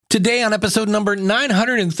Today on episode number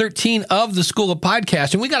 913 of the School of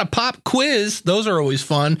Podcasting, we got a pop quiz. Those are always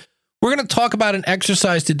fun. We're going to talk about an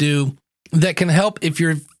exercise to do that can help if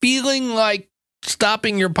you're feeling like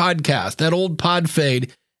stopping your podcast, that old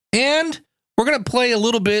Podfade. And we're going to play a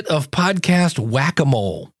little bit of podcast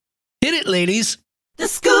whack-a-mole. Hit it, ladies. The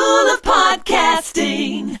School of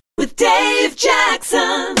Podcasting with Dave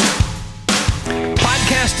Jackson.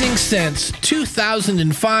 Podcasting since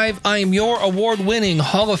 2005. I am your award-winning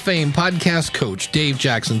Hall of Fame podcast coach, Dave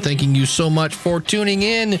Jackson. Thanking you so much for tuning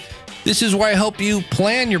in. This is where I help you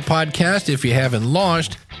plan your podcast if you haven't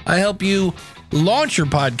launched. I help you launch your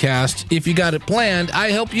podcast if you got it planned.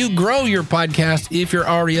 I help you grow your podcast if you're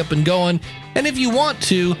already up and going. And if you want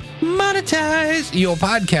to monetize your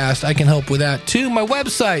podcast, I can help with that too. My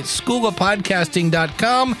website,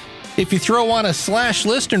 schoolofpodcasting.com. If you throw on a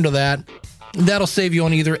 /listener to that, that'll save you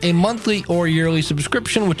on either a monthly or yearly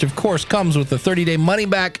subscription, which of course comes with a 30-day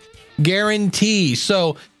money-back guarantee.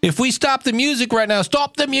 So if we stop the music right now,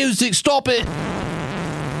 stop the music, stop it.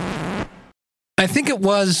 I think it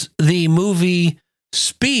was the movie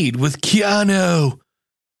Speed with Keanu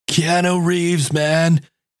Reeves, man.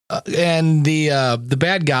 And the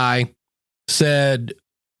bad guy said,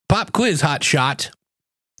 "Pop quiz, hot shot."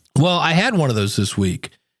 Well, I had one of those this week,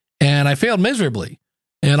 and I failed miserably.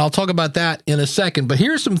 And I'll talk about that in a second. But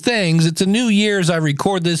here's some things. It's a new year as I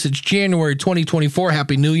record this. It's January 2024.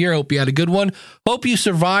 Happy New Year. Hope you had a good one. Hope you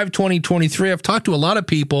survived 2023. I've talked to a lot of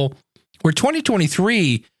people where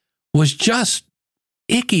 2023 was just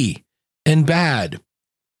icky and bad.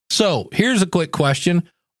 So here's a quick question.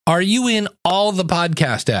 Are you in all the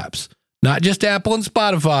podcast apps? Not just Apple and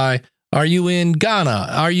Spotify. Are you in Ghana?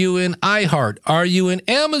 Are you in iHeart? Are you in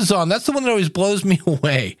Amazon? That's the one that always blows me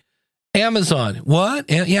away. Amazon. What?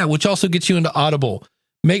 Yeah, which also gets you into Audible.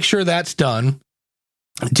 Make sure that's done.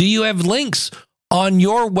 Do you have links on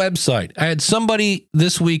your website? I had somebody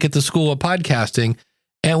this week at the School of Podcasting,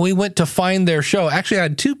 and we went to find their show. Actually, I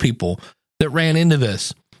had two people that ran into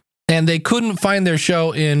this, and they couldn't find their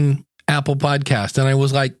show in Apple Podcast. And I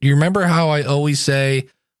was like, you remember how I always say,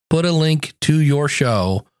 put a link to your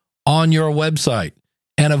show on your website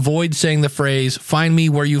and avoid saying the phrase, find me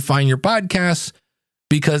where you find your podcasts.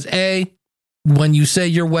 Because A, when you say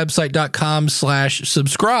your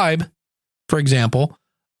website.com/subscribe, for example,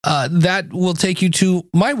 that will take you to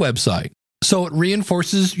my website. So it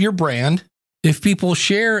reinforces your brand. If people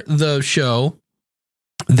share the show,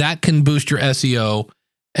 that can boost your SEO.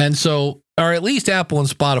 And so, or at least Apple and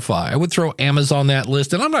Spotify. I would throw Amazon on that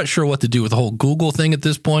list. And I'm not sure what to do with the whole Google thing at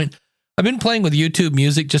this point. I've been playing with YouTube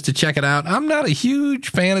Music just to check it out. I'm not a huge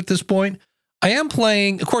fan at this point. I am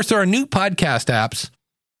playing, of course, there are new podcast apps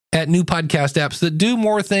that do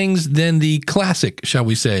more things than the classic, shall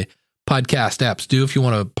we say, podcast apps do. If you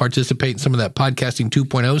want to participate in some of that podcasting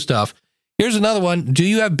 2.0 stuff. Here's another one. Do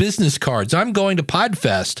you have business cards? I'm going to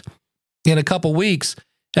Podfest in a couple weeks,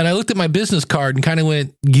 and I looked at my business card and kind of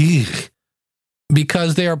went, Geh,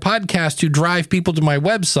 because they are podcasts to drive people to my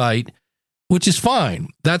website, which is fine.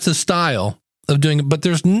 That's a style of doing it, but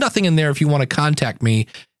there's nothing in there if you want to contact me.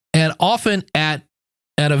 And often at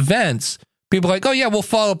events, people are like, oh, yeah, we'll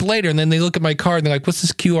follow up later. And then they look at my card and they're like, what's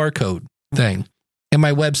this QR code thing? And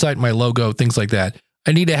my website, my logo, things like that.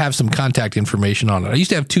 I need to have some contact information on it. I used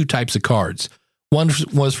to have two types of cards. One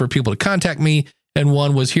was for people to contact me, and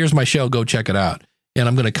one was, here's my show, go check it out. And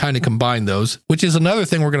I'm going to kind of combine those, which is another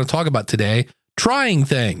thing we're going to talk about today, trying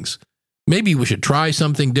things. Maybe we should try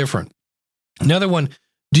something different. Another one,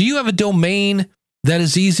 do you have a domain that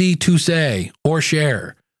is easy to say or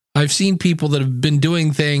share? I've seen people that have been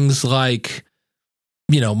doing things like,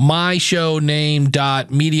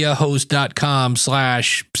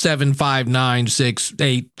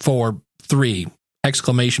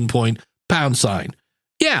 myShowName.mediahost.com/7596843! !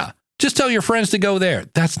 Yeah, just tell your friends to go there.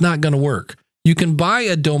 That's not going to work. You can buy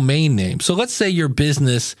a domain name. So let's say your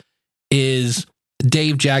business is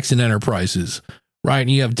Dave Jackson Enterprises, right?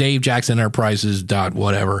 And you have Dave Jackson Enterprises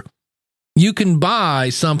whatever. You can buy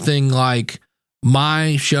something like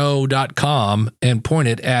myshow.com and point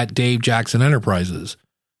it at Dave Jackson Enterprises.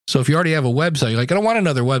 So if you already have a website, you're like, I don't want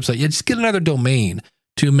another website. You just get another domain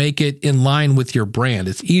to make it in line with your brand.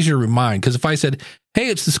 It's easier to remind. Because if I said, hey,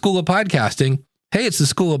 it's the School of Podcasting. Hey, it's the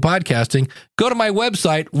School of Podcasting. Go to my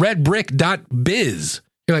website, redbrick.biz.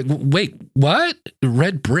 You're like, wait, what?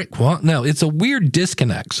 Red Brick? What? No, it's a weird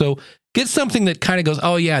disconnect. So get something that kind of goes,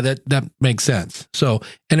 oh, yeah, that makes sense. So,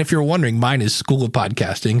 and if you're wondering, mine is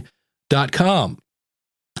schoolofpodcasting.com.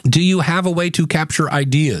 Do you have a way to capture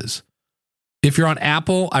ideas? If you're on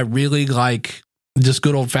Apple, I really like just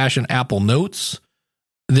good old-fashioned Apple Notes.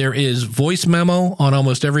 There is voice memo on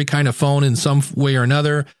almost every kind of phone in some way or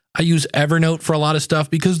another. I use Evernote for a lot of stuff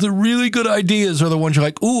because the really good ideas are the ones you're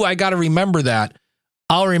like, ooh, I got to remember that.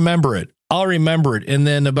 I'll remember it. And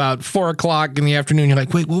then about 4 o'clock in the afternoon, you're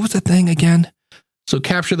like, wait, what was the thing again? So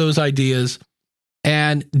capture those ideas.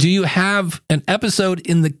 And do you have an episode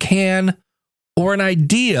in the can or an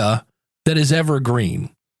idea that is evergreen?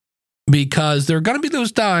 Because there are going to be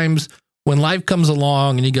those times when life comes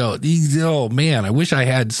along and you go, oh man, I wish I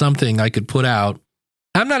had something I could put out.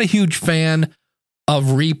 I'm not a huge fan of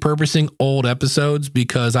repurposing old episodes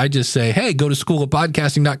because I just say, hey, go to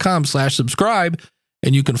schoolofpodcasting.com/subscribe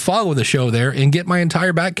and you can follow the show there and get my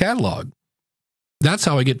entire back catalog. That's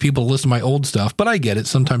how I get people to listen to my old stuff, but I get it.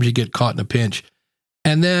 Sometimes you get caught in a pinch.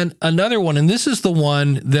 And then another one, and this is the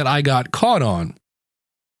one that I got caught on.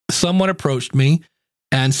 Someone approached me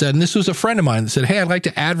and said, and this was a friend of mine that said, hey, I'd like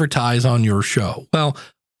to advertise on your show. Well,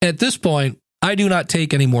 at this point, I do not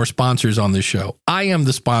take any more sponsors on this show. I am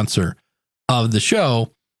the sponsor of the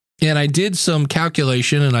show. And I did some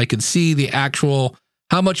calculation and I could see the actual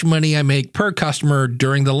how much money I make per customer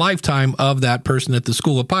during the lifetime of that person at the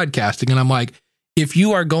School of Podcasting. And I'm like, if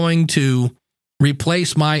you are going to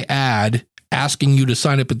replace my ad asking you to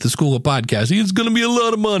sign up at the School of Podcasting, it's going to be a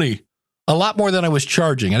lot of money. A lot more than I was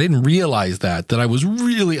charging. I didn't realize that I was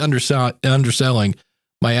really underselling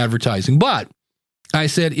my advertising. But I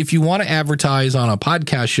said, if you want to advertise on a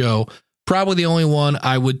podcast show, probably the only one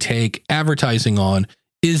I would take advertising on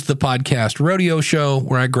is the Podcast Rodeo Show,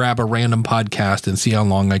 where I grab a random podcast and see how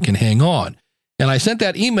long I can hang on. And I sent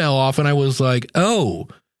that email off and I was like, oh,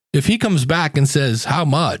 if he comes back and says how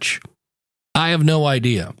much, I have no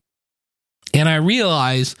idea. And I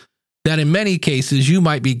realize that in many cases, you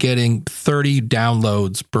might be getting 30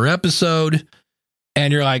 downloads per episode.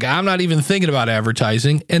 And you're like, I'm not even thinking about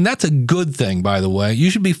advertising. And that's a good thing, by the way. You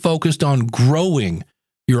should be focused on growing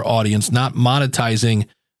your audience, not monetizing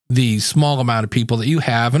the small amount of people that you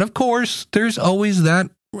have. And of course, there's always that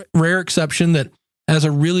rare exception that has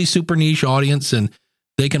a really super niche audience and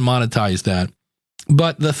they can monetize that.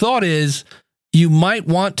 But the thought is, you might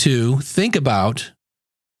want to think about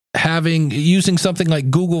using something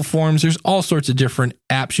like Google Forms. There's all sorts of different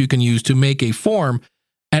apps you can use to make a form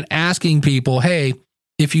and asking people, hey,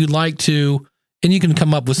 if you'd like to, and you can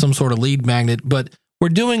come up with some sort of lead magnet, but we're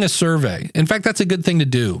doing a survey. In fact, that's a good thing to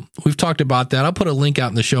do. We've talked about that. I'll put a link out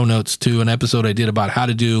in the show notes to an episode I did about how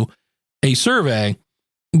to do a survey,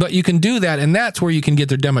 but you can do that. And that's where you can get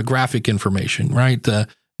their demographic information, right? The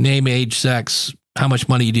name, age, sex, how much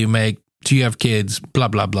money do you make? Do you have kids? Blah,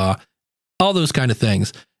 blah, blah. All those kind of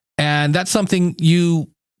things. And that's something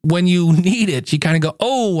when you need it, you kind of go,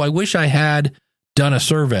 oh, I wish I had done a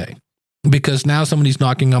survey because now somebody's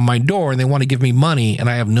knocking on my door and they want to give me money and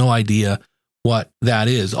I have no idea what that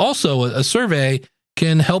is. Also, a survey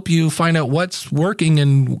can help you find out what's working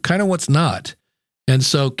and kind of what's not. And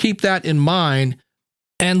so keep that in mind.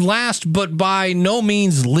 And last, but by no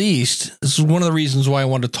means least, this is one of the reasons why I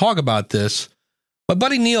wanted to talk about this. My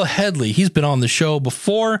buddy Neil Headley, he's been on the show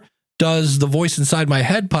before, does the Voice Inside My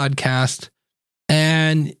Head podcast,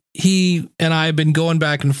 and he and I have been going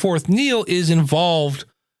back and forth. Neil is involved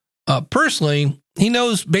personally. He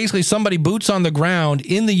knows basically somebody boots on the ground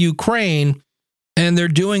in the Ukraine, and they're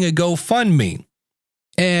doing a GoFundMe.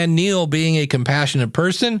 And Neil, being a compassionate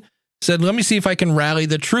person, said, let me see if I can rally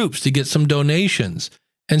the troops to get some donations.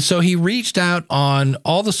 And so he reached out on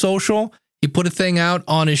all the social. He put a thing out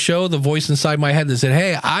on his show, The Voice Inside My Head, that said,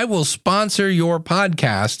 hey, I will sponsor your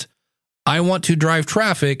podcast. I want to drive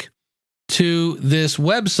traffic to this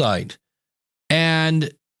website.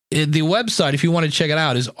 And the website, if you want to check it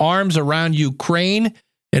out, is Arms Around Ukraine.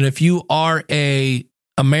 And if you are a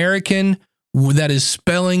American that is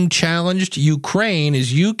spelling challenged, Ukraine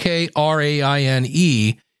is Ukraine, and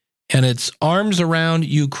it's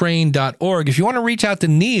armsaroundukraine.org. If you want to reach out to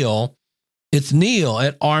Neil, it's Neil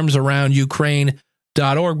at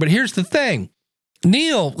armsaroundukraine.org. But here's the thing.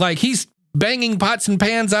 Neil, he's banging pots and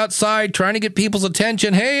pans outside, trying to get people's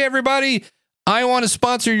attention. Hey, everybody, I want to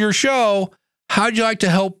sponsor your show. How'd you like to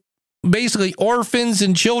help basically orphans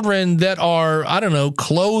and children that are, I don't know,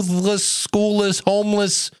 clothless, schoolless,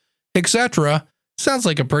 homeless, etc.? Sounds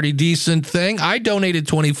like a pretty decent thing. I donated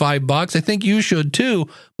 $25. I think you should too.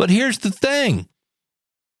 But here's the thing.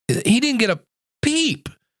 He didn't get a peep.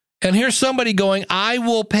 And here's somebody going, I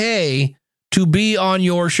will pay to be on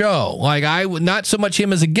your show. I would not so much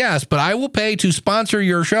him as a guest, but I will pay to sponsor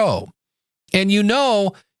your show. And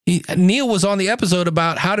Neil was on the episode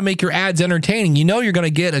about how to make your ads entertaining. You're going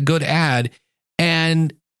to get a good ad.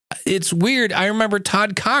 And it's weird. I remember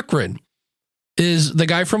Todd Cochran is the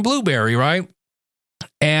guy from Blueberry, right?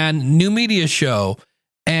 And New Media Show.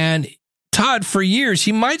 And Todd, for years,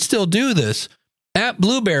 he might still do this, at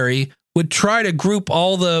Blueberry would try to group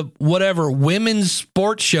all the whatever women's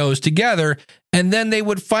sports shows together, and then they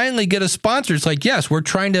would finally get a sponsor. It's like, yes, we're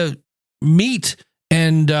trying to meet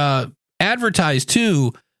and advertise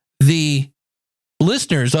to the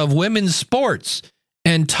listeners of women's sports.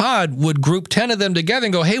 And Todd would group 10 of them together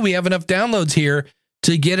and go, hey, we have enough downloads here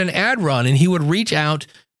to get an ad run. And he would reach out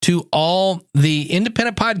to all the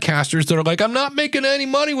independent podcasters that are like, I'm not making any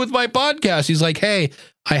money with my podcast. He's like, hey,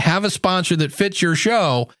 I have a sponsor that fits your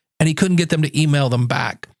show. And he couldn't get them to email them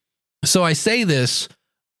back. So I say this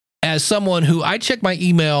as someone who I check my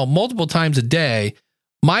email multiple times a day.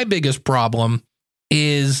 My biggest problem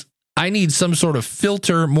is I need some sort of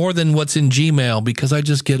filter more than what's in Gmail, because I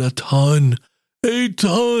just get a ton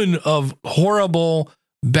of horrible,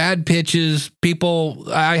 bad pitches.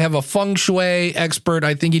 People, I have a feng shui expert.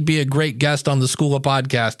 I think he'd be a great guest on the School of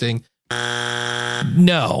Podcasting.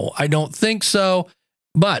 No, I don't think so.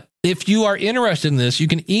 But if you are interested in this, you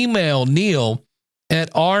can email Neil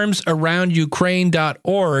at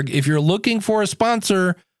armsaroundukraine.org. If you're looking for a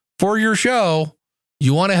sponsor for your show,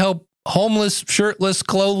 you want to help homeless, shirtless,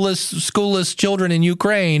 clothless, schoolless children in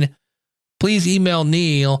Ukraine, please email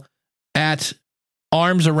Neil at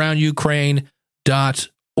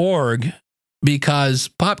armsaroundukraine.org, because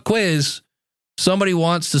pop quiz, somebody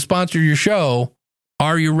wants to sponsor your show.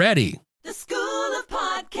 Are you ready? The School of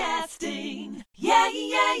Podcasting. Yeah.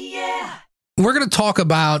 We're going to talk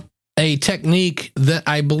about a technique that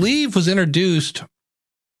I believe was introduced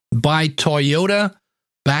by Toyota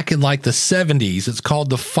back in like the 70s. It's called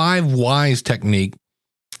the 5 whys technique.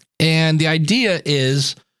 And the idea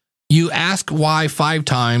is you ask why 5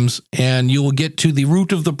 times and you will get to the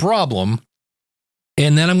root of the problem.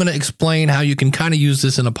 And then I'm going to explain how you can kind of use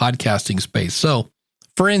this in a podcasting space. So,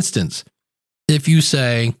 for instance, if you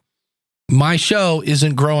say, my show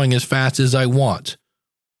isn't growing as fast as I want,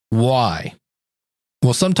 why?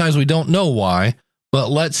 Well, sometimes we don't know why, but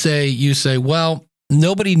let's say you say, well,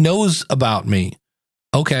 nobody knows about me.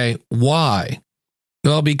 Okay, why?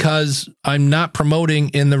 Well, because I'm not promoting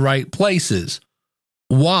in the right places.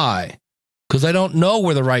 Why? Because I don't know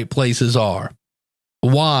where the right places are.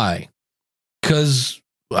 Why? Because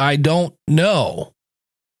I don't know.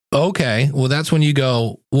 Okay, well, that's when you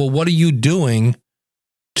go, well, what are you doing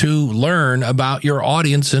to learn about your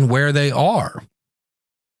audience and where they are?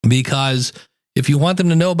 Because if you want them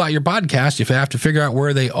to know about your podcast, you have to figure out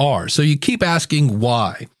where they are. So you keep asking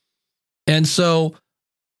why. And so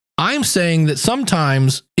I'm saying that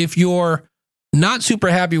sometimes if you're not super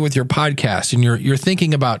happy with your podcast and you're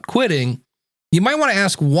thinking about quitting, you might want to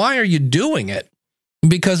ask, why are you doing it?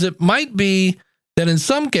 Because it might be that in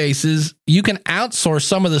some cases you can outsource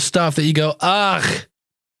some of the stuff that you go, ugh,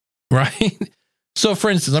 right? So for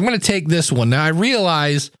instance, I'm going to take this one. Now I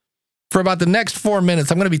realize for about the next 4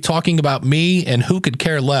 minutes, I'm going to be talking about me and who could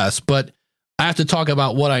care less, but I have to talk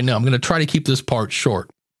about what I know. I'm going to try to keep this part short.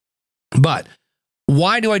 But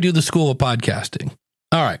why do I do the School of Podcasting?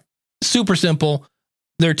 All right. Super simple.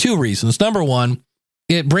 There are 2 reasons. Number 1,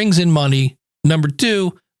 it brings in money. Number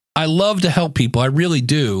 2, I love to help people. I really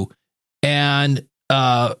do. And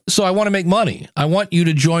so I want to make money. I want you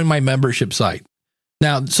to join my membership site.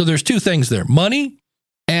 Now, so there's 2 things there, money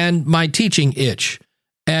and my teaching itch.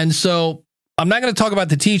 And so I'm not going to talk about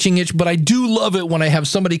the teaching itch, but I do love it when I have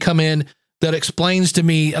somebody come in that explains to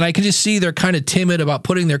me, and I can just see they're kind of timid about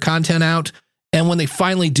putting their content out. And when they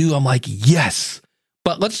finally do, I'm like, yes.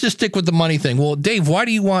 But let's just stick with the money thing. Well, Dave, why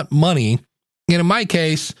do you want money? And in my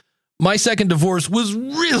case, my second divorce was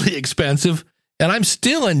really expensive, and I'm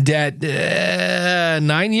still in debt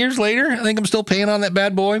 9 years later. I think I'm still paying on that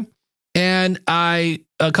bad boy. And I,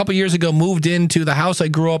 a couple years ago, moved into the house I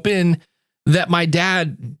grew up in that my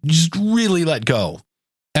dad just really let go.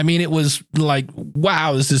 I mean, it was like,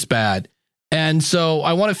 wow, is this bad? And so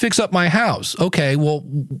I want to fix up my house. Okay, well,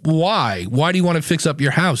 why? Why do you want to fix up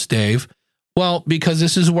your house, Dave? Well, because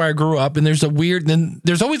this is where I grew up, and there's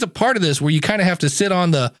always a part of this where you kind of have to sit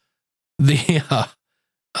on the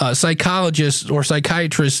psychologist or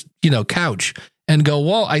psychiatrist, couch and go,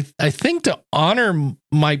 well, I think to honor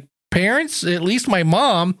my parents, at least my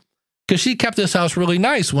mom, because she kept this house really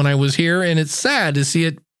nice when I was here, and it's sad to see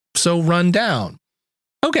it so run down.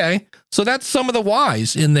 Okay, so that's some of the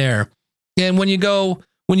whys in there. And when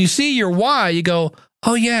you see your why, you go,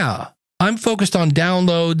 oh yeah, I'm focused on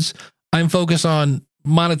downloads. I'm focused on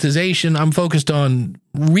monetization. I'm focused on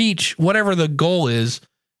reach, whatever the goal is.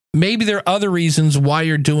 Maybe there are other reasons why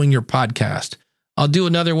you're doing your podcast. I'll do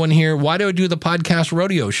another one here. Why do I do the podcast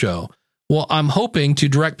rodeo show? Well, I'm hoping to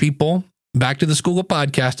direct people back to the School of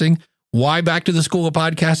Podcasting. Why back to the School of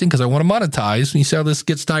Podcasting? Because I want to monetize. You see how this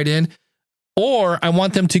gets tied in? or I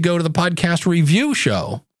want them to go to the podcast review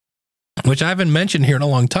show, which I haven't mentioned here in a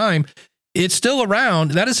long time. It's still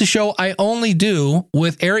around. That is a show I only do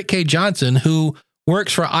with Eric K. Johnson, who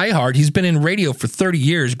works for iHeart. He's been in radio for 30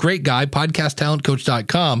 years. Great guy,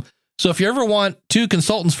 podcasttalentcoach.com. So if you ever want 2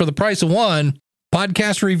 consultants for the price of one,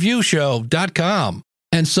 podcastreviewshow.com.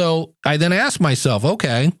 And so I then asked myself,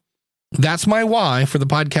 okay, that's my why for the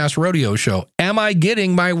podcast rodeo show. Am I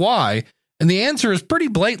getting my why? And the answer is pretty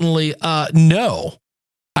blatantly, no.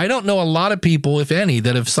 I don't know a lot of people, if any,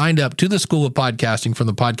 that have signed up to the School of Podcasting from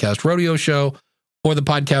the podcast rodeo show or the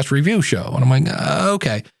podcast review show. And I'm like,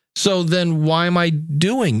 okay, so then why am I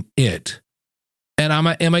doing it? And am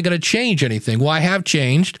I going to change anything? Well, I have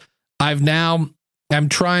changed. I'm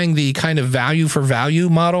trying the kind of value for value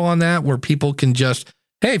model on that, where people can just,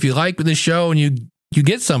 hey, if you like this show and you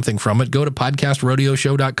get something from it, go to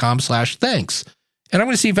podcastrodeoshow.com/thanks. And I'm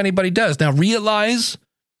going to see if anybody does. Now, realize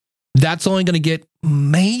that's only going to get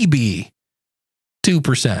maybe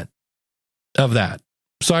 2% of that.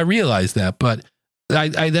 So I realized that, but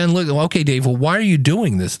I then look, okay, Dave, well, why are you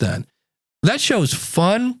doing this then? That show's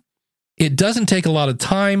fun. It doesn't take a lot of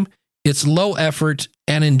time. It's low effort.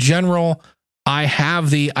 And in general, I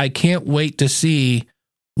can't wait to see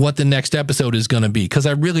what the next episode is going to be, because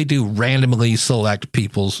I really do randomly select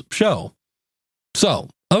people's show. So,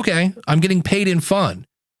 okay, I'm getting paid in fun.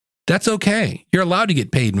 That's okay. You're allowed to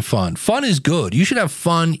get paid in fun. Fun is good. You should have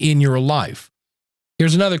fun in your life.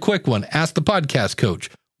 Here's another quick one. Ask the podcast coach.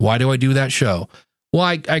 Why do I do that show? Well,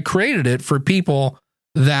 I created it for people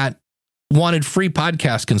that wanted free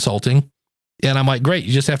podcast consulting. And I'm like, great,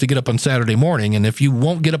 you just have to get up on Saturday morning. And if you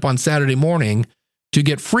won't get up on Saturday morning to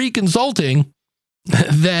get free consulting,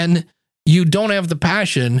 then you don't have the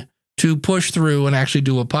passion to push through and actually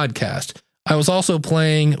do a podcast. I was also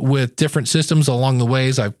playing with different systems along the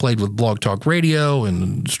ways. I've played with Blog Talk Radio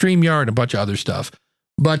and StreamYard and a bunch of other stuff.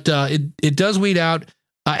 But it does weed out.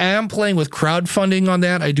 I am playing with crowdfunding on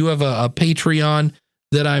that. I do have a Patreon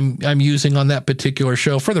that I'm using on that particular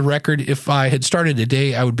show. For the record, if I had started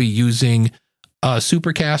today, I would be using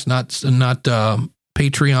Supercast, not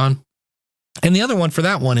Patreon. And the other one for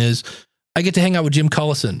that one is I get to hang out with Jim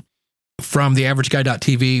Cullison from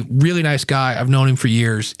theaverageguy.tv. Really nice guy. I've known him for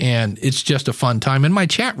years, and it's just a fun time. And my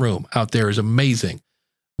chat room out there is amazing.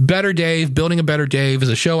 Better Dave, Building a Better Dave is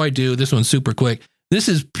a show I do. This one's super quick. This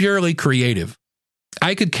is purely creative.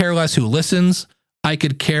 I could care less who listens. I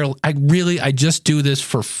just do this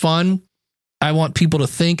for fun. I want people to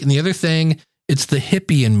think. And the other thing, it's the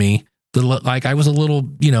hippie in me. Like I was a little,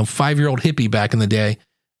 5-year-old hippie back in the day.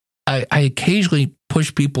 I occasionally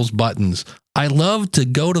push people's buttons. I love to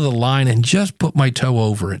go to the line and just put my toe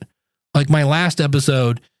over it. Like my last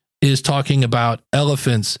episode is talking about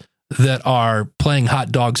elephants that are playing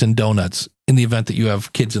hot dogs and donuts in the event that you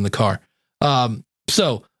have kids in the car.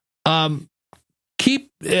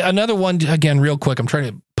 Keep another one again, real quick. I'm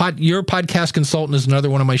trying to Your Podcast Consultant is another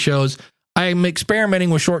one of my shows. I'm experimenting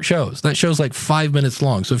with short shows. That show's like 5 minutes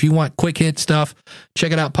long. So if you want quick hit stuff,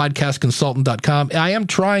 check it out, podcastconsultant.com. I am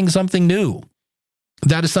trying something new.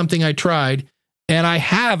 That is something I tried, and I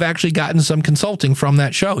have actually gotten some consulting from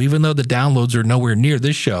that show, even though the downloads are nowhere near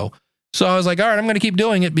this show. So I was like, all right, I'm going to keep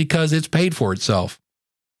doing it because it's paid for itself.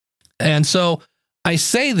 And so I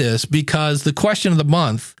say this because the question of the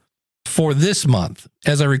month for this month,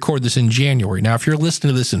 as I record this in January. Now, if you're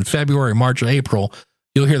listening to this in February, March, or April,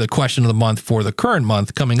 you'll hear the question of the month for the current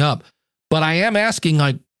month coming up. But I am asking,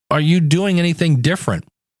 like, are you doing anything different?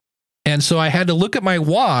 And so I had to look at my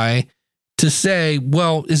why to say,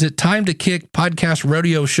 well, is it time to kick Podcast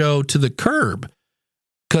Rodeo Show to the curb?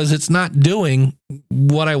 Because it's not doing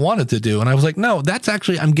what I wanted to do. And I was like, no, that's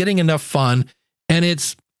actually, I'm getting enough fun. And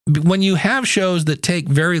it's when you have shows that take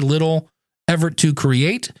very little effort to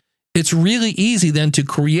create, it's really easy then to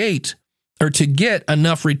create or to get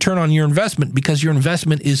enough return on your investment because your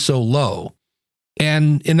investment is so low.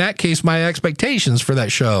 And in that case, my expectations for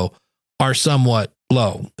that show are somewhat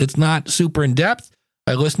low. It's not super in depth.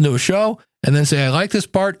 I listen to a show and then say, I like this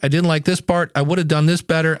part. I didn't like this part. I would have done this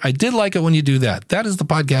better. I did like it when you do that. That is the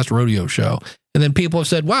Podcast Rodeo Show. And then people have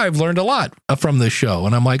said, wow, I've learned a lot from this show.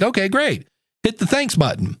 And I'm like, okay, great. Hit the thanks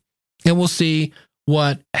button and we'll see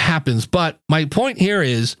what happens. But my point here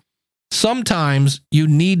is sometimes you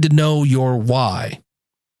need to know your why,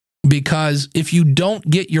 because if you don't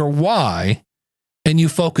get your why and you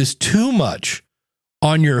focus too much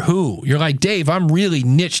on your who, you're like, Dave, I'm really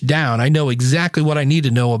niched down. I know exactly what I need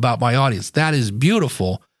to know about my audience. That is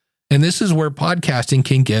beautiful. And this is where podcasting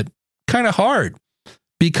can get kind of hard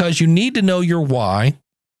because you need to know your why,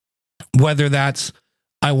 whether that's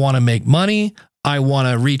I want to make money, I want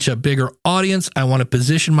to reach a bigger audience, I want to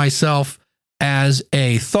position myself as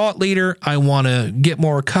a thought leader. I want to get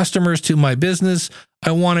more customers to my business.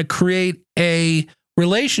 I want to create a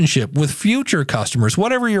relationship with future customers.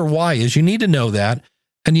 Whatever your why is, you need to know that,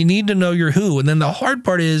 and you need to know your who. And then the hard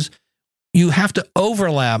part is you have to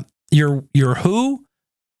overlap your who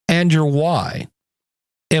and your why.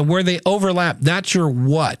 And where they overlap, that's your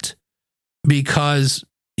what, because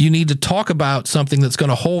you need to talk about something that's going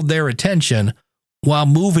to hold their attention while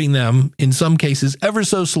moving them, in some cases, ever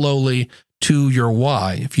so slowly to your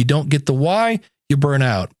why. If you don't get the why, you burn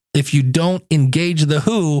out. If you don't engage the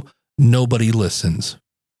who, nobody listens.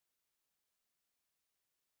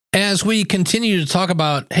 As we continue to talk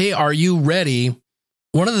about, hey, are you ready?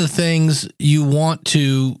 One of the things you want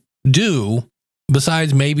to do,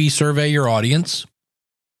 besides maybe survey your audience,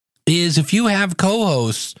 is if you have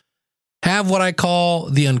co-hosts, have what I call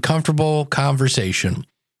the uncomfortable conversation,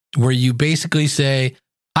 where you basically say,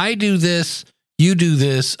 I do this, you do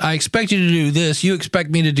this, I expect you to do this, you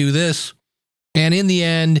expect me to do this, and in the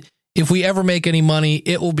end, if we ever make any money,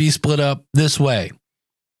 it will be split up this way.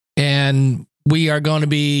 And we are going to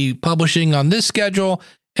be publishing on this schedule.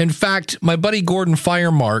 In fact, my buddy Gordon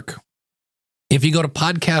Firemark, if you go to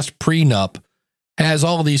Podcast Prenup, has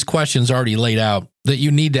all of these questions already laid out that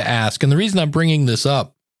you need to ask. And the reason I'm bringing this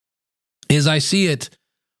up is I see it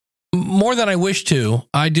more than I wish to.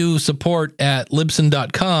 I do support at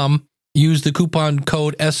Libsyn.com. Use the coupon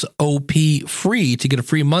code SOP free to get a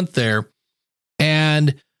free month there.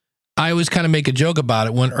 And I always kind of make a joke about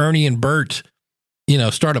it when Ernie and Bert,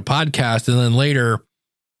 start a podcast, and then later,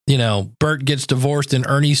 Bert gets divorced and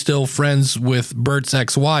Ernie's still friends with Bert's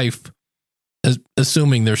ex-wife,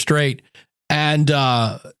 assuming they're straight. And,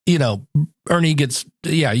 Ernie gets,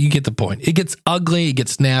 you get the point. It gets ugly. It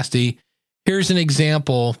gets nasty. Here's an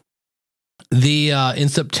example. In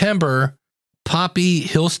September, Poppy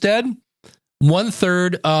Hillstead,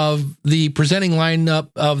 1/3 of the presenting lineup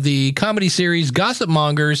of the comedy series Gossip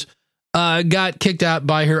Mongers, got kicked out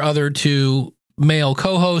by her other two male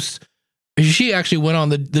co-hosts. She actually went on,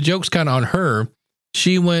 the joke's kind of on her.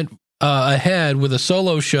 She went ahead with a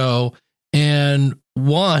solo show and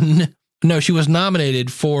she was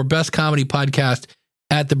nominated for Best Comedy Podcast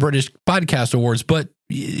at the British Podcast Awards. But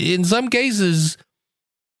in some cases,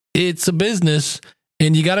 it's a business,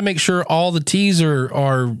 and you got to make sure all the T's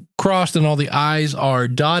are crossed and all the I's are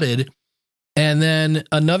dotted. And then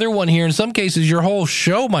another one here, in some cases, your whole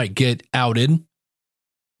show might get outed.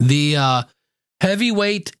 The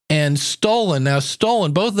Heavyweight and Stolen. Now,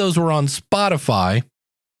 Stolen, both of those were on Spotify.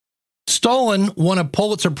 Stolen won a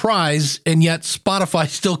Pulitzer Prize, and yet Spotify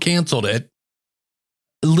still canceled it.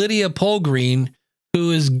 Lydia Polgreen,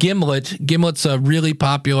 who is Gimlet. Gimlet's a really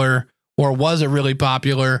popular, or was a really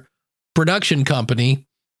popular, production company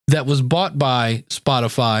that was bought by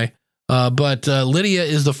Spotify. But Lydia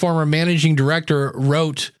is the former managing director,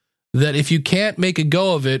 wrote that if you can't make a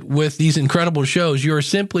go of it with these incredible shows, you are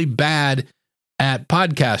simply bad at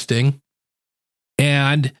podcasting.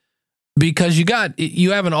 And because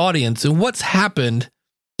you have an audience. And what's happened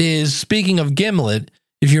is, speaking of Gimlet,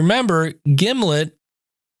 if you remember, Gimlet,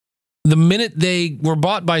 the minute they were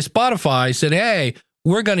bought by Spotify, said, hey,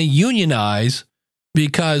 we're going to unionize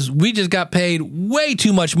because we just got paid way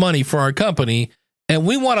too much money for our company, and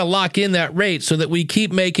we want to lock in that rate so that we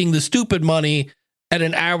keep making the stupid money at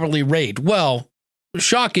an hourly rate. Well,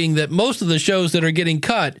 shocking that most of the shows that are getting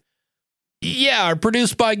cut, are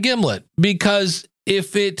produced by Gimlet, because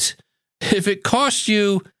if it costs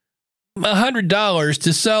you $100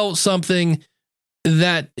 to sell something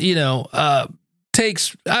that,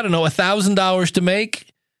 takes, $1,000 to make,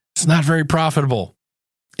 it's not very profitable.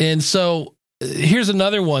 And so here's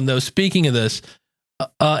another one, though. Speaking of this,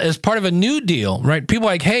 as part of a new deal, right? People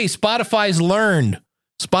are like, hey, Spotify's learned.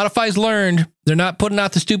 They're not putting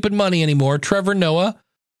out the stupid money anymore. Trevor Noah,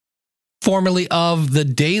 formerly of The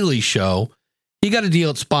Daily Show, he got a deal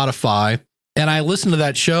at Spotify. And I listened to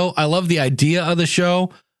that show. I love the idea of the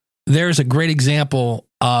show. There's a great example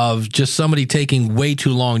of just somebody taking way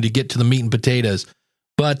too long to get to the meat and potatoes.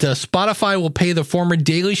 But Spotify will pay the former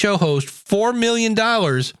Daily Show host $4 million,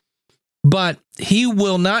 but he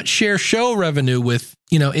will not share show revenue with,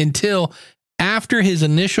 until after his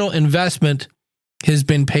initial investment has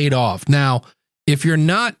been paid off. Now, if you're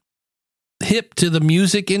not hip to the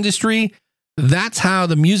music industry, that's how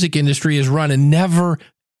the music industry is run. And never,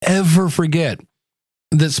 ever forget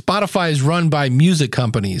that Spotify is run by music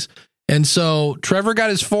companies. And so Trevor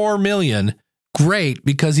got his $4 million. Great,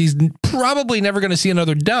 because he's probably never going to see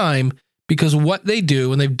another dime, because what they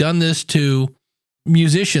do, and they've done this to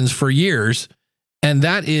musicians for years, and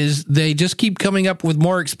that is they just keep coming up with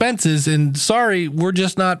more expenses, and sorry, we're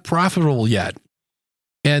just not profitable yet.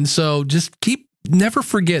 And so just never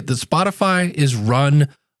forget that Spotify is run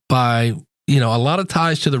by, a lot of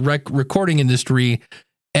ties to the recording industry.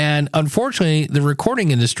 And unfortunately, the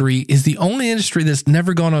recording industry is the only industry that's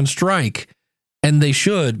never gone on strike. And they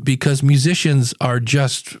should, because musicians are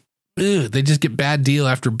just, they just get bad deal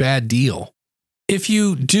after bad deal. If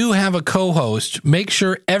you do have a co-host, make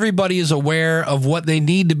sure everybody is aware of what they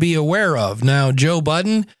need to be aware of. Now, Joe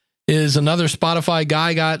Budden is another Spotify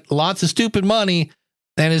guy, got lots of stupid money,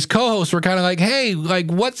 and his co-hosts were kind of like, hey,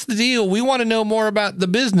 what's the deal? We want to know more about the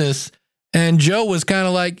business. And Joe was kind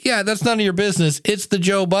of like, yeah, that's none of your business. It's the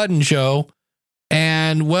Joe Budden Show.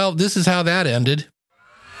 And, well, this is how that ended.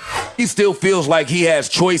 He still feels like he has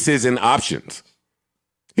choices and options.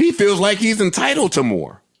 He feels like he's entitled to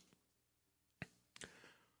more.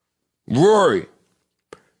 Rory,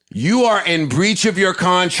 you are in breach of your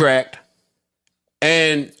contract,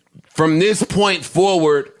 and from this point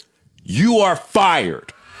forward, you are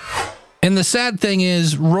fired. And the sad thing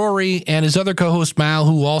is, Rory and his other co-host, Mal,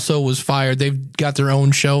 who also was fired, they've got their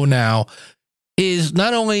own show now, is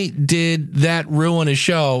not only did that ruin a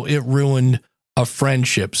show, it ruined a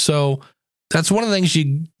friendship. So that's one of the things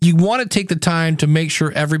you want to take the time to make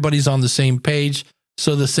sure everybody's on the same page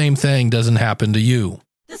so the same thing doesn't happen to you.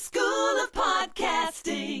 The School of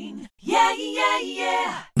Podcasting. Yeah, yeah,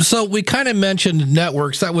 yeah. So we kind of mentioned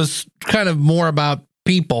networks. That was kind of more about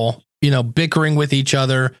people, bickering with each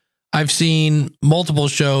other. I've seen multiple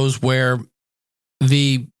shows where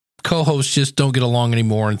the co-hosts just don't get along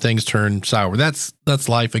anymore and things turn sour. That's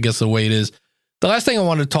life, I guess, the way it is. The last thing I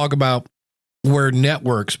wanted to talk about were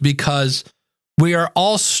networks, because we are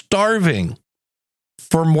all starving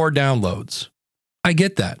for more downloads. I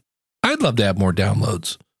get that. I'd love to have more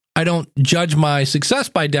downloads. I don't judge my success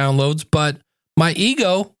by downloads, but my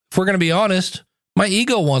ego, if we're going to be honest, my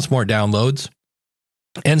ego wants more downloads.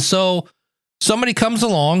 And so somebody comes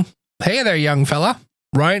along, hey there, young fella,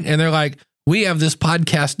 right? And they're like, we have this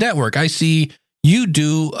podcast network. I see you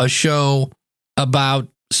do a show about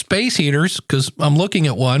space heaters, because I'm looking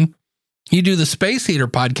at one. You do the Space Heater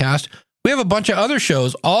podcast. We have a bunch of other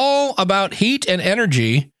shows all about heat and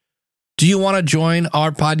energy. Do you want to join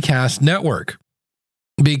our podcast network?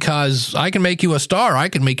 Because I can make you a star. I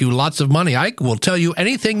can make you lots of money. I will tell you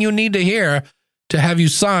anything you need to hear to have you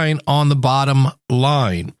sign on the bottom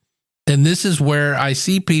line. And this is where I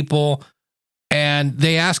see people and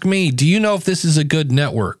they ask me, do you know if this is a good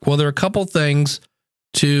network? Well, there are a couple things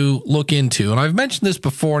to look into. And I've mentioned this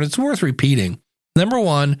before, and it's worth repeating. Number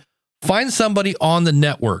one, find somebody on the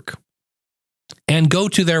network and go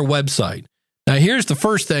to their website. Now, here's the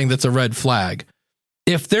first thing that's a red flag.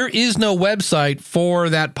 If there is no website for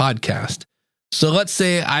that podcast, so let's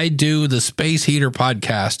say I do the Space Heater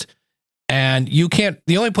podcast, and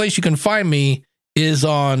the only place you can find me is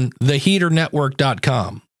on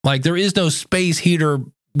theheaternetwork.com. There is no Space Heater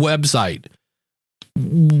website.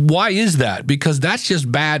 Why is that? Because that's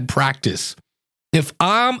just bad practice. If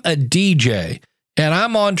I'm a DJ and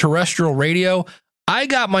I'm on terrestrial radio, I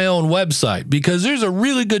got my own website, because there's a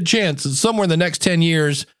really good chance that somewhere in the next 10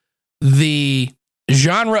 years, the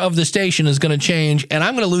genre of the station is going to change and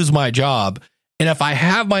I'm going to lose my job. And if I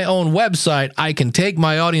have my own website, I can take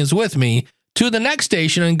my audience with me to the next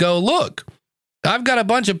station and go, look, I've got a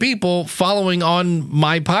bunch of people following on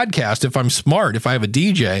my podcast if I'm smart, if I have a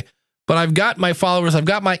DJ, but I've got my followers, I've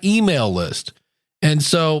got my email list. And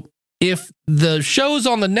so if the shows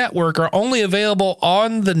on the network are only available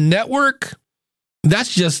on the network,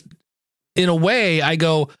 that's just, in a way, I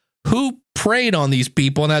go, who preyed on these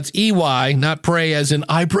people? And that's EY, not pray as in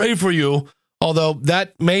I pray for you, although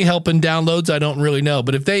that may help in downloads. I don't really know.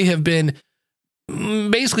 But if they have been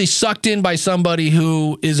basically sucked in by somebody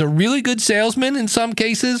who is a really good salesman in some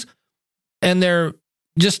cases, and they're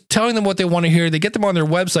just telling them what they want to hear, they get them on their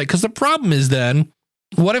website. Because the problem is then,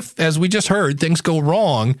 what if, as we just heard, things go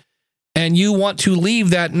wrong and you want to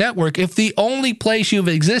leave that network? If the only place you've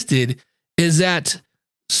existed is at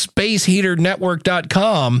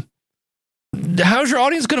spaceheaternetwork.com, how's your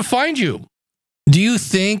audience going to find you? Do you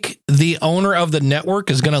think the owner of the network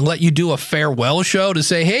is going to let you do a farewell show to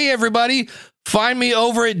say, hey, everybody, find me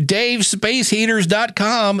over at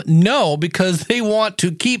davespaceheaters.com? No, because they want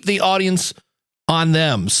to keep the audience on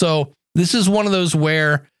them. So this is one of those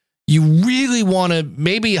where you really want to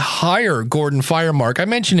maybe hire Gordon Firemark. I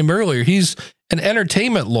mentioned him earlier. He's an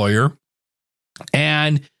entertainment lawyer,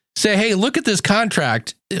 and say, hey, look at this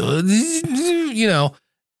contract.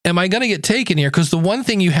 Am I going to get taken here? Because the one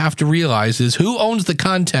thing you have to realize is who owns the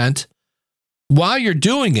content while you're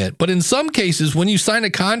doing it. But in some cases, when you sign a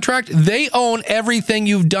contract, they own everything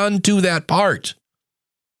you've done to that part.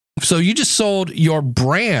 So you just sold your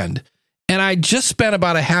brand. And I just spent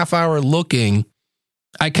about a half hour looking.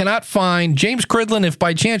 I cannot find James Cridlin. If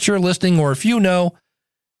by chance you're listening, or if you know,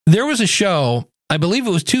 there was a show, I believe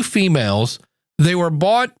it was 2 females. They were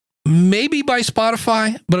bought maybe by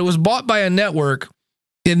Spotify, but it was bought by a network,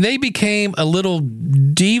 and they became a little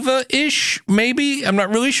diva-ish, maybe. I'm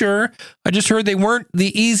not really sure. I just heard they weren't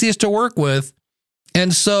the easiest to work with.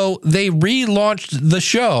 And so they relaunched the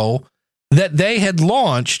show that they had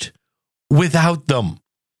launched without them.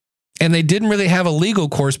 And they didn't really have a legal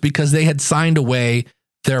course because they had signed away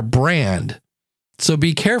their brand. So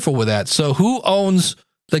be careful with that. So who owns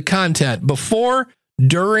the content before,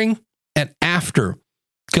 during, and after?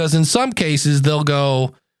 Because in some cases, they'll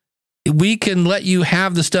go, we can let you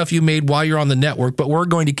have the stuff you made while you're on the network, but we're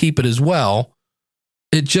going to keep it as well.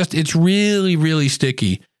 It's really, really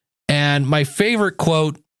sticky. And my favorite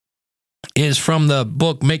quote is from the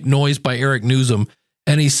book Make Noise by Eric Newsom.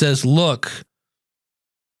 And he says, look,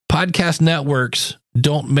 podcast networks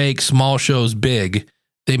don't make small shows big.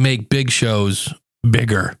 They make big shows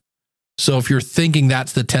bigger. So if you're thinking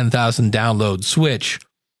that's the 10,000 download switch,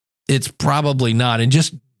 it's probably not. And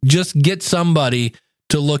just get somebody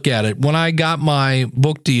to look at it. When I got my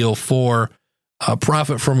book deal for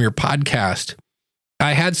Profit from Your Podcast,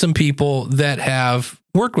 I had some people that have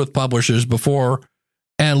worked with publishers before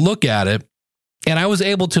and look at it. And I was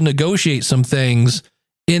able to negotiate some things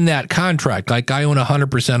in that contract. Like I own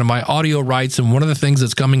 100% of my audio rights. And one of the things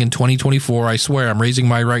that's coming in 2024, I swear I'm raising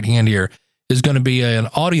my right hand here, is going to be an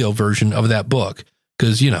audio version of that book.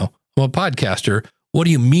 Because, I'm a podcaster. What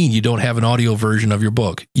do you mean you don't have an audio version of your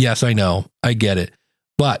book? Yes, I know. I get it.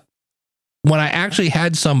 But when I actually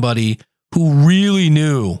had somebody who really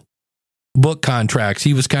knew book contracts,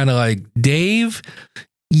 he was kind of like, Dave,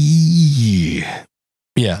 yeah.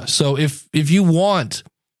 So if you want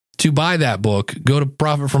to buy that book, go to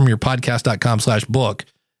profitfromyourpodcast.com/book.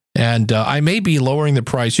 And I may be lowering the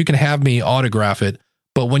price. You can have me autograph it.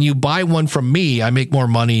 But when you buy one from me, I make more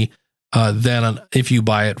money than if you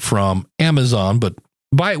buy it from Amazon. But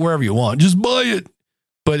buy it wherever you want. Just buy it.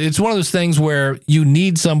 But it's one of those things where you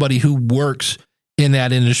need somebody who works in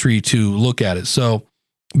that industry to look at it. So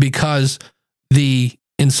because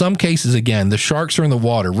in some cases, again, the sharks are in the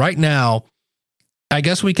water. Right now, I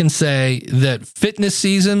guess we can say that fitness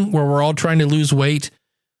season, where we're all trying to lose weight,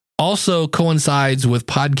 also coincides with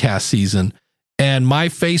podcast season. And my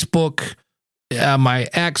Facebook, my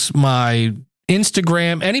X, my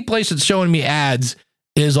Instagram, any place that's showing me ads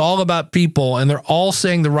is all about people, and they're all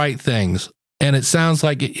saying the right things. And it sounds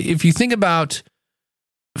like if you think about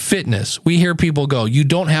fitness, we hear people go, you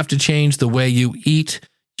don't have to change the way you eat.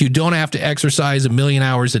 You don't have to exercise 1 million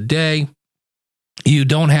hours a day. You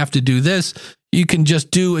don't have to do this. You can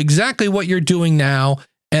just do exactly what you're doing now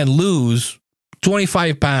and lose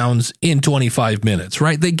 25 pounds in 25 minutes,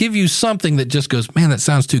 right? They give you something that just goes, man, that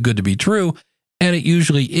sounds too good to be true. And it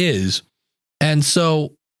usually is. And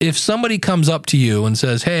so if somebody comes up to you and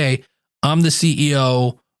says, hey, I'm the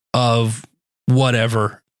CEO of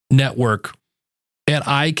whatever network, and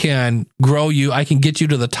I can grow you, I can get you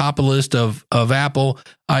to the top of the list of Apple,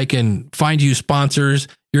 I can find you sponsors,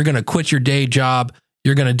 you're going to quit your day job,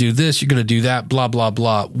 you're going to do this, you're going to do that, blah, blah,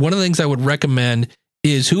 blah. One of the things I would recommend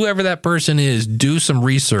is whoever that person is, do some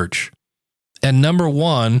research. And number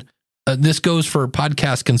one, this goes for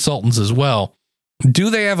podcast consultants as well. Do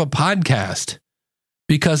they have a podcast?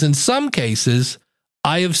 Because in some cases,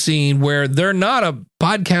 I have seen where they're not a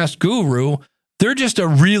podcast guru, they're just a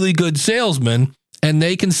really good salesman, and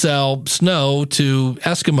they can sell snow to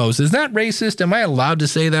Eskimos. Is that racist? Am I allowed to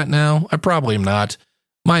say that now? I probably am not.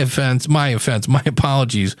 My offense, my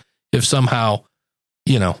apologies if somehow,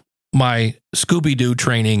 my Scooby-Doo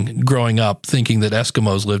training growing up thinking that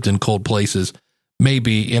Eskimos lived in cold places may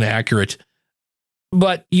be inaccurate.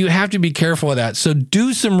 But you have to be careful of that. So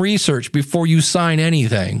do some research before you sign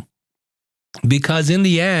anything. Because in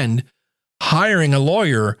the end, hiring a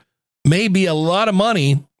lawyer may be a lot of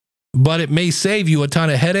money, but it may save you a ton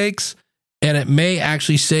of headaches, and it may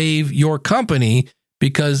actually save your company,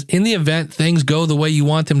 because in the event things go the way you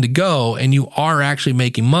want them to go and you are actually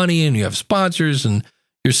making money and you have sponsors and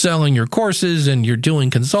you're selling your courses and you're doing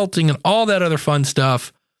consulting and all that other fun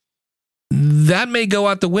stuff, that may go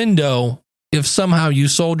out the window if somehow you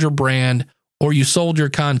sold your brand or you sold your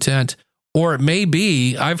content. Or it may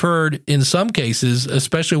be, I've heard in some cases,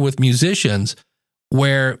 especially with musicians,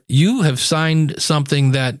 where you have signed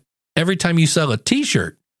something that every time you sell a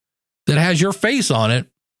t-shirt that has your face on it,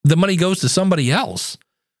 the money goes to somebody else.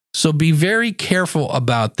 So be very careful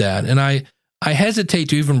about that. And I hesitate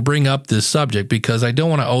to even bring up this subject because I don't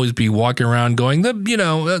want to always be walking around going,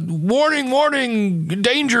 warning, warning,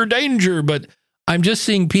 danger, danger. But I'm just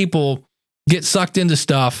seeing people get sucked into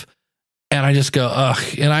stuff. And I just go, ugh.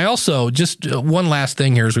 And I also, just one last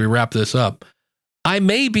thing here as we wrap this up. I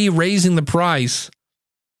may be raising the price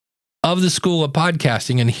of the School of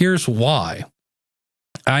Podcasting, and here's why.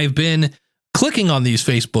 I've been clicking on these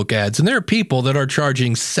Facebook ads, and there are people that are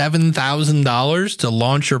charging $7,000 to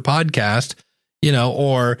launch your podcast,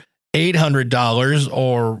 or $800,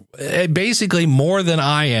 or basically more than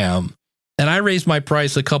I am. And I raised my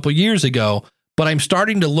price a couple years ago, but I'm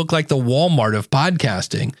starting to look like the Walmart of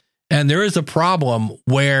podcasting. And there is a problem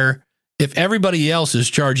where if everybody else is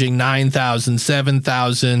charging $9,000,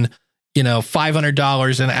 $7,000,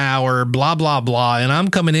 $500 an hour, blah, blah, blah, and I'm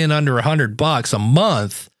coming in under $100 a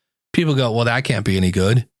month, people go, well, that can't be any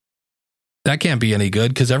good. That can't be any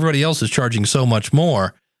good because everybody else is charging so much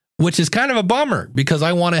more, which is kind of a bummer because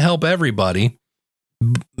I want to help everybody.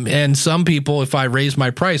 And some people, if I raise my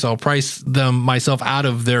price, I'll price them myself out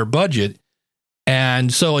of their budget.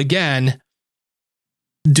 And so again,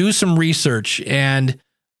 do some research and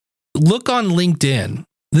look on LinkedIn.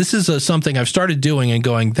 This is something I've started doing and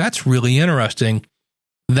going, that's really interesting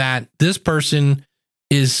that this person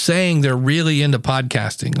is saying they're really into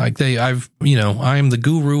podcasting. Like I am the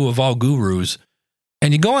guru of all gurus.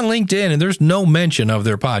 And you go on LinkedIn and there's no mention of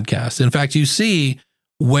their podcast. In fact, you see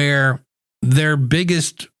where their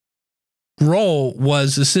biggest role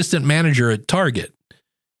was assistant manager at Target.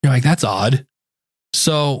 You're like, that's odd.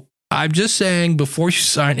 So I'm just saying, before you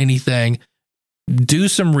sign anything, do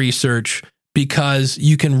some research because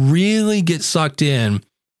you can really get sucked in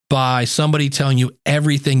by somebody telling you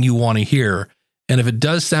everything you want to hear. And if it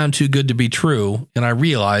does sound too good to be true, and I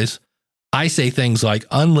realize I say things like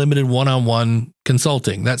unlimited one-on-one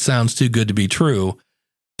consulting, that sounds too good to be true.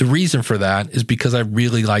 The reason for that is because I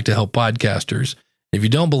really like to help podcasters. If you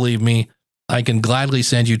don't believe me, I can gladly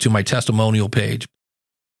send you to my testimonial page.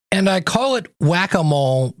 And I call it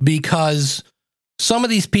whack-a-mole because some of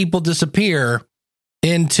these people disappear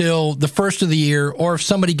until the first of the year, or if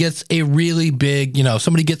somebody gets a really big,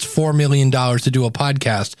 somebody gets $4 million to do a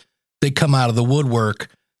podcast, they come out of the woodwork.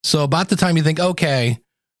 So about the time you think, okay,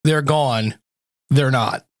 they're gone, they're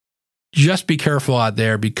not. Just be careful out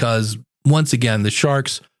there because, once again, the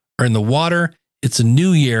sharks are in the water. It's a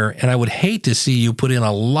new year, and I would hate to see you put in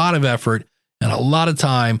a lot of effort and a lot of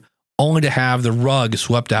time only to have the rug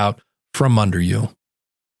swept out from under you.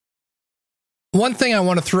 One thing I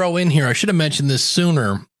want to throw in here, I should have mentioned this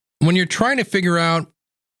sooner. When you're trying to figure out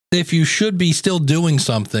if you should be still doing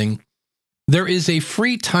something, there is a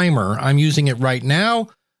free timer. I'm using it right now.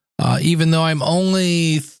 Even though I'm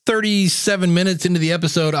only 37 minutes into the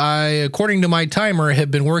episode, I, according to my timer,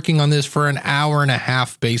 have been working on this for an hour and a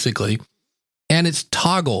half, basically. And it's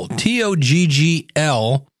Toggl, TOGGL.com.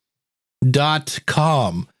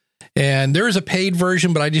 And there is a paid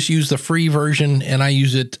version, but I just use the free version and I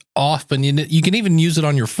use it often. You can even use it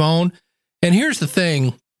on your phone. And here's the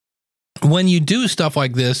thing. When you do stuff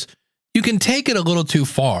like this, you can take it a little too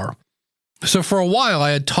far. So for a while,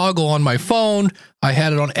 I had Toggl on my phone. I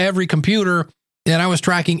had it on every computer, and I was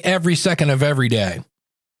tracking every second of every day.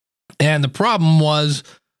 And the problem was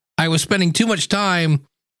I was spending too much time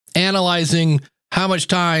analyzing how much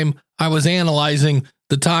time I was analyzing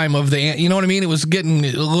the time of you know what I mean? It was getting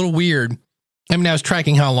a little weird. I mean, I was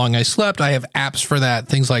tracking how long I slept. I have apps for that,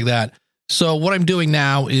 things like that. So what I'm doing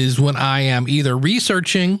now is when I am either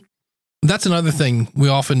researching, that's another thing we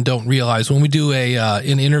often don't realize when we do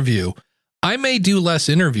an interview. I may do less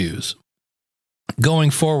interviews going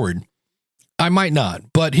forward. I might not.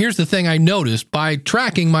 But here's the thing I noticed by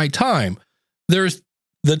tracking my time. There's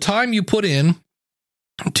the time you put in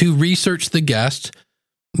to research the guest,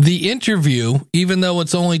 the interview, even though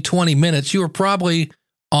it's only 20 minutes, you were probably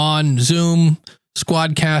on Zoom,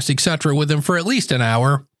 Squadcast, etc. with them for at least an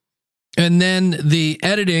hour. And then the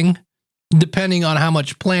editing, depending on how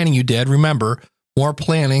much planning you did. Remember, more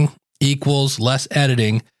planning equals less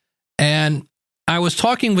editing. And I was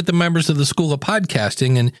talking with the members of the School of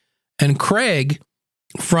Podcasting and Craig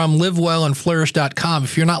from livewellandflourish.com.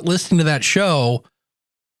 If you're not listening to that show,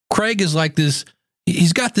 Craig is like this.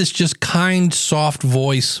 He's got this just kind, soft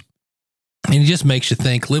voice, and he just makes you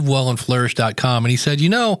think. livewellandflourish.com. And he said,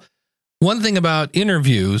 one thing about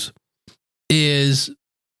interviews is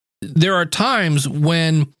there are times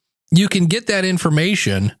when you can get that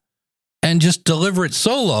information and just deliver it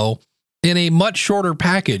solo in a much shorter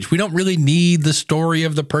package. We don't really need the story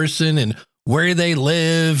of the person and where they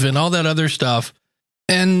live and all that other stuff.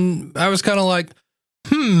 And I was kind of like,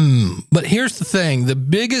 But here's the thing. The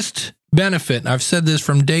biggest benefit, and I've said this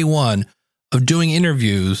from day one, of doing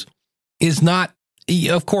interviews is not,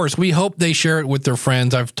 of course, we hope they share it with their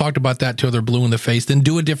friends. I've talked about that till they're blue in the face. Then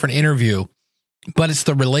do a different interview. But it's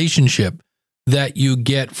the relationship. that you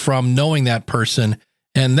get from knowing that person.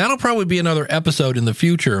 And that'll probably be another episode in the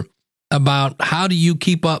future about how do you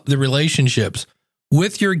keep up the relationships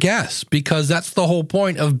with your guests, because that's the whole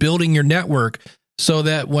point of building your network, so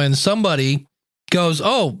that when somebody goes,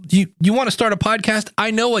 oh, you want to start a podcast?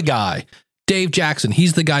 I know a guy, Dave Jackson.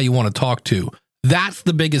 He's the guy you want to talk to. That's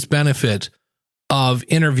the biggest benefit of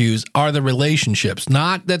interviews, are the relationships,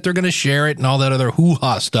 not that they're going to share it and all that other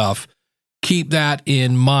hoo-ha stuff. Keep that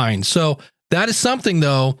in mind. So that is something,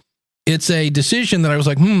 though. It's a decision that I was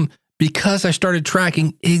like, because I started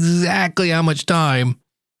tracking exactly how much time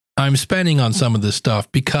I'm spending on some of this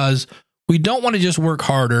stuff, because we don't want to just work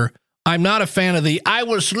harder. I'm not a fan of the I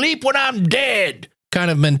will sleep when I'm dead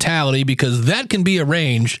kind of mentality, because that can be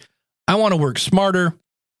arranged. I want to work smarter.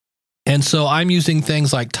 And so I'm using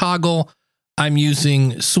things like Toggle. I'm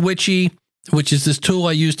using Switchy, which is this tool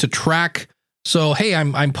I use to track. So, hey,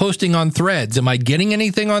 I'm posting on Threads. Am I getting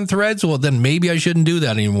anything on Threads? Well, then maybe I shouldn't do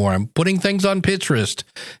that anymore. I'm putting things on Pinterest.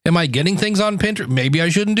 Am I getting things on Pinterest? Maybe I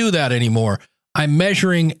shouldn't do that anymore. I'm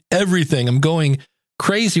measuring everything. I'm going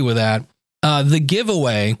crazy with that. The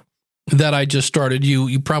giveaway that I just started,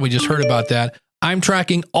 you probably just heard about that. I'm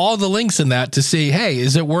tracking all the links in that to see, hey,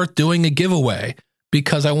 is it worth doing a giveaway?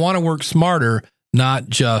 Because I want to work smarter, not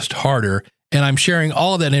just harder. And I'm sharing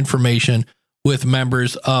all of that information with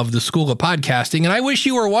members of the School of Podcasting. And I wish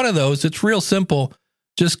you were one of those. It's real simple.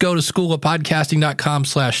 Just go to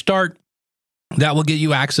schoolofpodcasting.com/start. That will get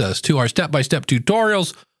you access to our step-by-step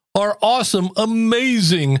tutorials, our awesome,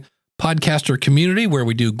 amazing podcaster community where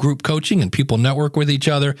we do group coaching and people network with each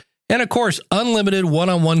other. And of course, unlimited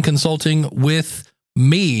one-on-one consulting with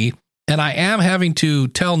me. And I am having to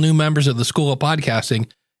tell new members of the School of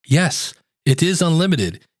Podcasting, yes, it is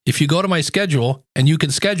unlimited. If you go to my schedule and you can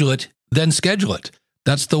schedule it, then schedule it.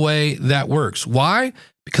 That's the way that works. Why?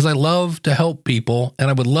 Because I love to help people, and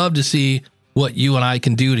I would love to see what you and I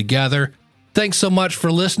can do together. Thanks so much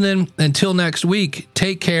for listening. Until next week,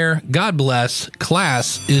 take care. God bless.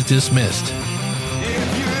 Class is dismissed.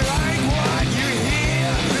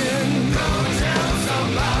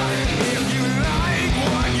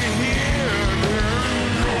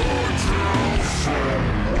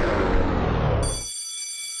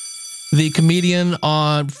 The comedian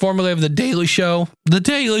formerly of The Daily Show. The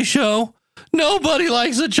Daily Show. Nobody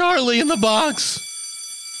likes a Charlie in the box.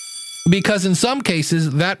 Because in some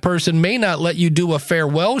cases, that person may not let you do a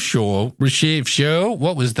farewell show. Receive show.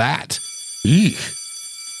 What was that? Eek.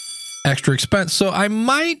 Extra expense. So I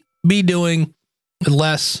might be doing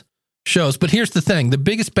less shows. But here's the thing. The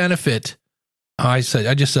biggest benefit. I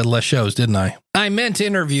just said less shows, didn't I? I meant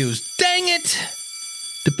interviews. Dang it.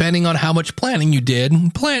 Depending on how much planning you did.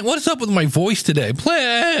 What's up with my voice today?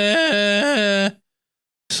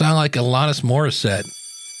 Sound like Alanis Morissette.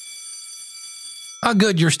 Oh,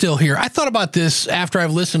 good, you're still here. I thought about this after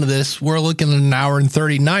I've listened to this. We're looking at an hour and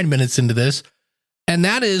 39 minutes into this. And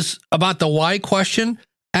that is about the why question.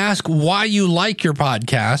 Ask why you like your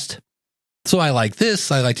podcast. So I like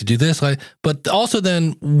this. I like to do this. But also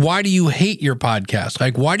then, why do you hate your podcast?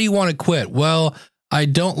 Like, why do you want to quit? Well, I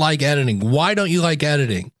don't like editing. Why don't you like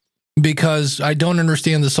editing? Because I don't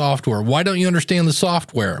understand the software. Why don't you understand the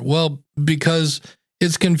software? Well, because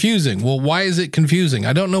it's confusing. Well, why is it confusing?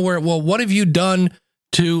 I don't know where. Well, what have you done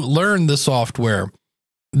to learn the software?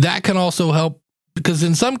 That can also help, because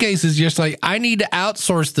in some cases, you're just like, I need to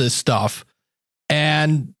outsource this stuff.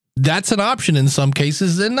 And that's an option in some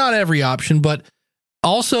cases, and not every option, but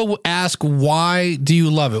also ask, why do you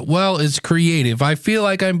love it? Well, it's creative. I feel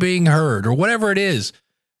like I'm being heard, or whatever it is.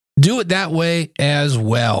 Do it that way as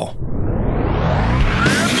well.